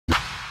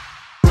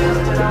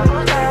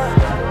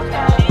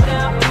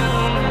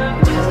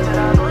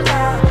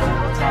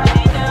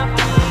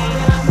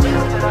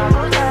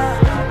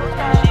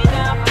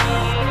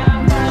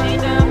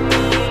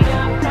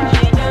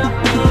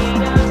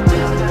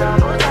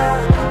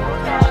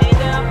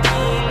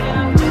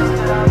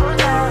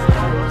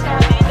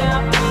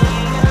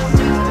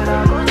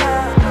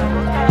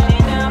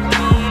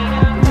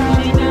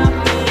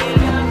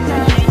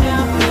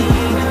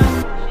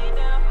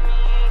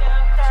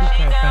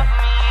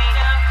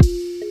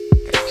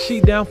She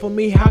down for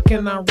me, how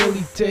can I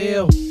really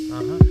tell?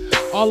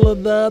 All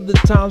of the other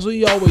times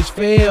we always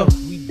fail.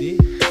 We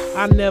did.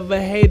 I never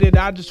hated,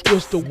 I just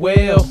wished the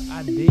well.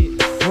 I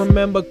did.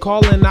 Remember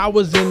calling, I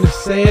was in the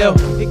cell.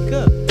 Pick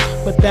up.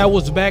 But that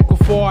was back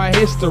before our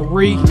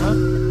history.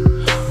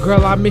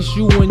 Girl, I miss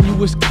you when you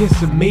was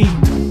kissing me.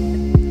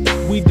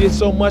 We did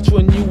so much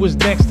when you was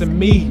next to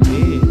me.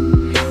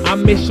 I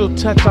miss your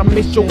touch, I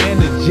miss your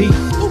energy.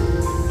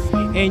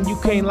 And you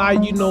can't lie,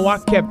 you know I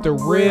kept it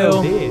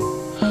real.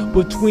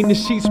 Between the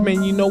sheets,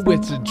 man, you know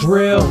it's a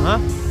drill.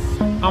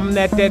 I'm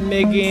not that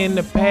nigga in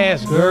the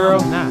past, girl.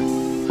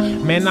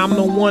 Man, I'm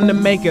the one to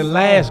make it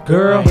last,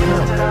 girl.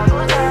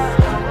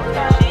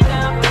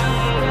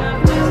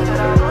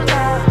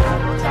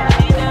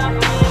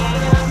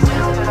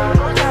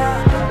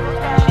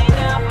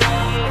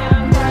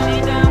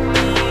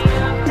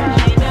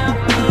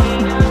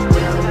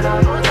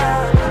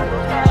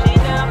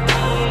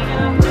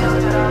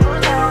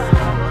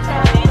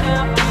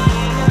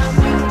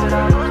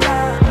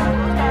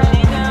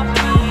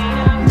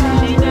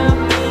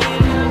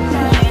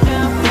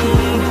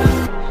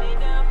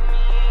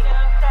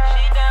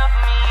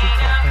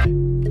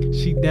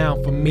 She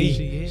down for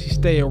me, she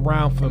stay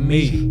around for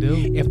me.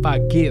 If I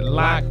get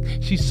locked,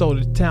 she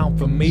sold the town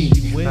for me.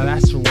 Now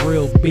that's a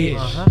real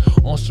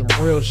bitch, on some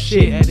real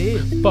shit.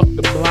 Fuck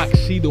the block,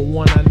 she the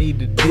one I need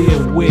to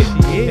deal with.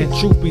 And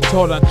truth be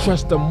told, I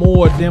trust her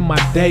more than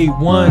my day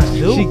ones.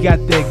 She got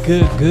that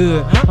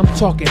good, I'm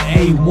talking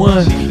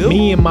A1.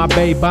 Me and my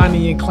babe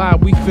Bonnie and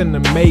Clyde, we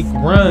finna make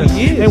runs.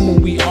 And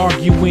when we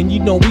arguing, you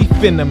know we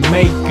finna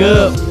make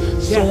up.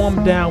 So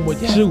I'm down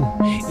with you,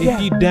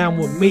 if you down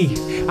with me.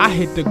 I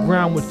hit the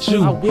ground with you,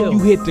 you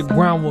hit the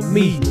ground with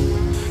me.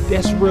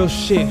 That's real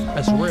shit,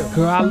 that's real.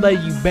 Girl, I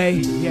love you,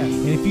 babe.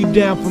 And if you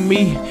down for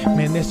me,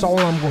 man, that's all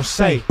I'm gonna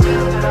say.